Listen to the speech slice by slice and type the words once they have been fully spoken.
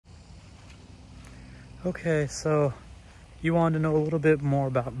Okay, so you wanted to know a little bit more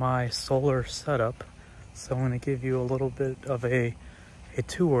about my solar setup. So I'm going to give you a little bit of a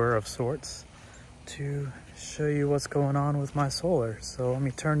tour of sorts to show you what's going on with my solar. So let me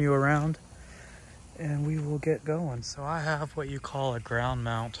turn you around and we will get going. So I have what you call a ground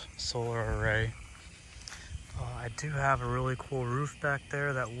mount solar array. I do have a really cool roof back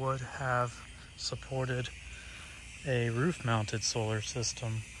there that would have supported a roof mounted solar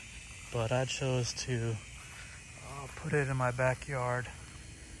system, but I chose to put it in my backyard,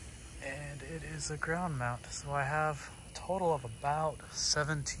 and it is a ground mount. So I have a total of about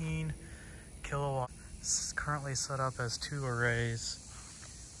 17 kilowatts. This is currently set up as 2 arrays.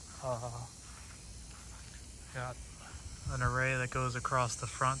 Got an array that goes across the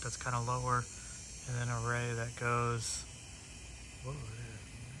front that's kind of lower, and then an array that goes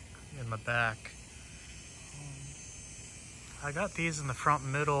in the back. I got these in the front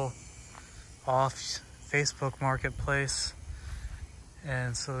middle off Facebook Marketplace,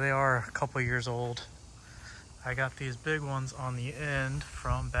 and so they are a couple years old. I got these big ones on the end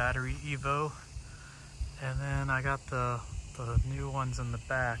from Battery Evo, and then I got the new ones in the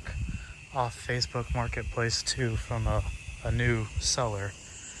back off Facebook Marketplace too, from a new seller.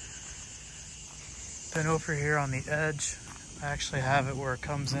 Then over here on the edge, I actually have it where it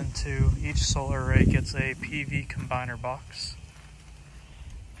comes into each solar array gets a PV combiner box.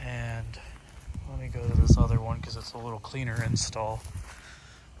 And let me go to this other one because it's a little cleaner install.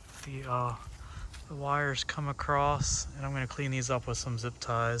 The wires come across, and I'm going to clean these up with some zip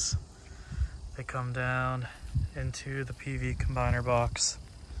ties. They come down into the PV combiner box.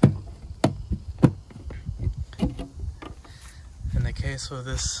 In the case of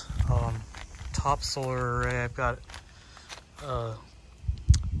this top solar array, I've got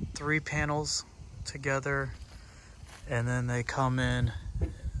 3 panels together, and then they come in,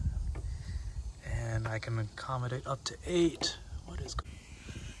 and I can accommodate up to 8.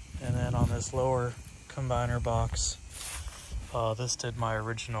 And then on this lower combiner box, this did my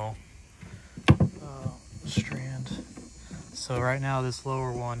original strand. So right now this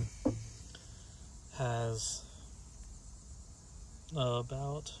lower one has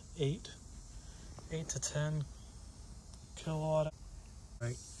about 8 to 10 kilowatt,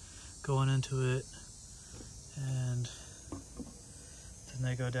 right, going into it, and then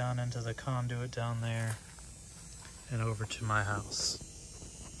they go down into the conduit down there and over to my house.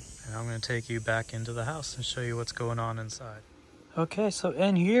 And I'm going to take you back into the house and show you what's going on inside. Okay, so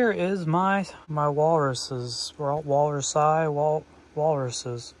in here is my walruses, walruses.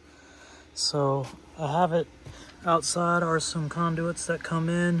 So I have it outside are some conduits that come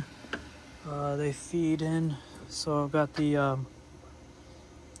in. They feed in. So I've got the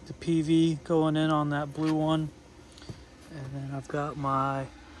PV going in on that blue one, and then I've got my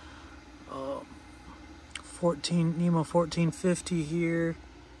NEMO 1450 here,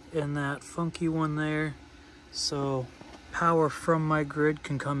 and that funky one there. So power from my grid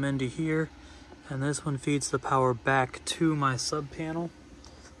can come into here, and this one feeds the power back to my sub panel,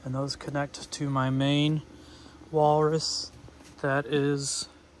 and those connect to my main Walrus that has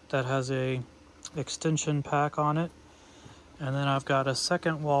a extension pack on it. And then I've got a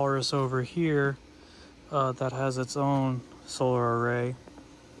second Walrus over here that has its own solar array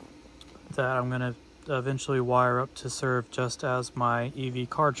that I'm going to eventually wire up to serve just as my EV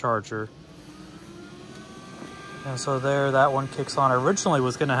car charger. And so there, that one kicks on. I originally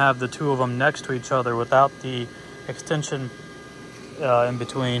was going to have the 2 of them next to each other without the extension in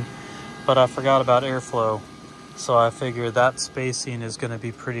between, but I forgot about airflow. So I figured that spacing is going to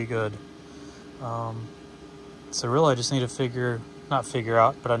be pretty good. So really I just need to not figure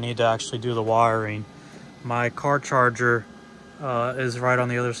out, but I need to actually do the wiring. My car charger is right on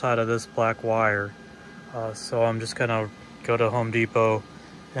the other side of this black wire. So I'm just gonna go to Home Depot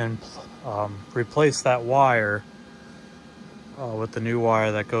and replace that wire with the new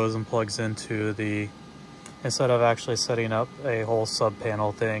wire that goes and plugs into instead of actually setting up a whole sub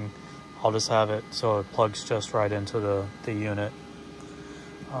panel thing, I'll just have it so it plugs just right into the unit.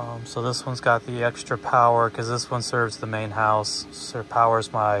 So this one's got the extra power because this one serves the main house. So it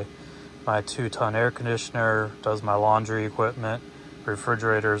powers my 2-ton air conditioner, does my laundry equipment,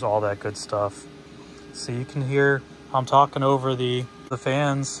 refrigerators, all that good stuff. So you can hear I'm talking over the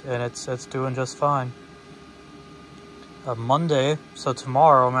fans, and it's doing just fine. Monday, so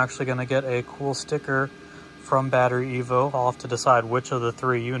tomorrow, I'm actually going to get a cool sticker from Battery Evo. I'll have to decide which of the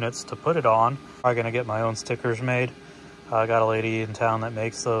 3 units to put it on. I'm going to get my own stickers made. I got a lady in town that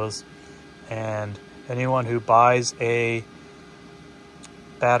makes those, and anyone who buys a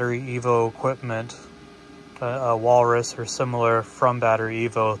Battery Evo equipment, a Walrus or similar from Battery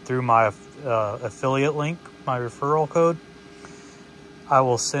Evo through my affiliate link, my referral code, I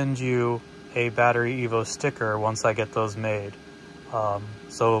will send you a Battery Evo sticker once I get those made.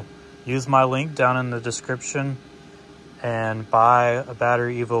 So use my link down in the description and buy a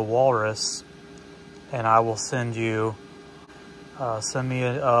Battery Evo Walrus, and I will send you, send me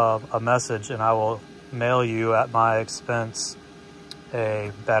a message, and I will mail you at my expense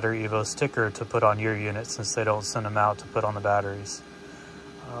a Battery Evo sticker to put on your unit, since they don't send them out to put on the batteries.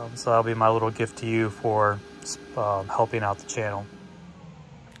 So that'll be my little gift to you for helping out the channel.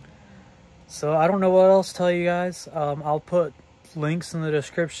 So I don't know what else to tell you guys. I'll put links in the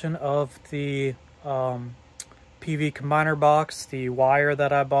description of the PV combiner box, the wire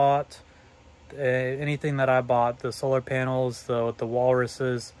that I bought, anything that I bought, the solar panels, the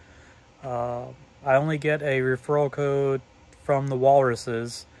walruses. I only get a referral code from the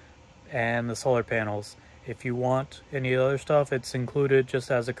walruses and the solar panels. If you want any other stuff, it's included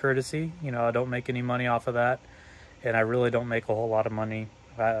just as a courtesy. You know, I don't make any money off of that, and I really don't make a whole lot of money.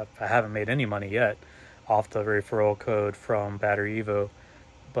 I haven't made any money yet off the referral code from Battery Evo,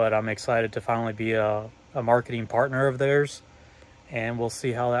 but I'm excited to finally be a marketing partner of theirs, and we'll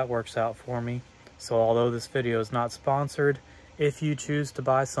see how that works out for me. So although this video is not sponsored, if you choose to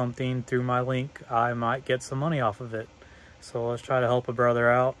buy something through my link, I might get some money off of it. So let's try to help a brother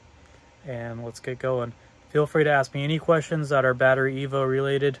out, and let's get going. Feel free to ask me any questions that are Battery Evo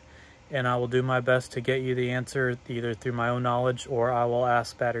related, and I will do my best to get you the answer either through my own knowledge or I will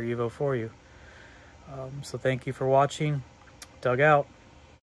ask Battery Evo for you. So thank you for watching. Doug out.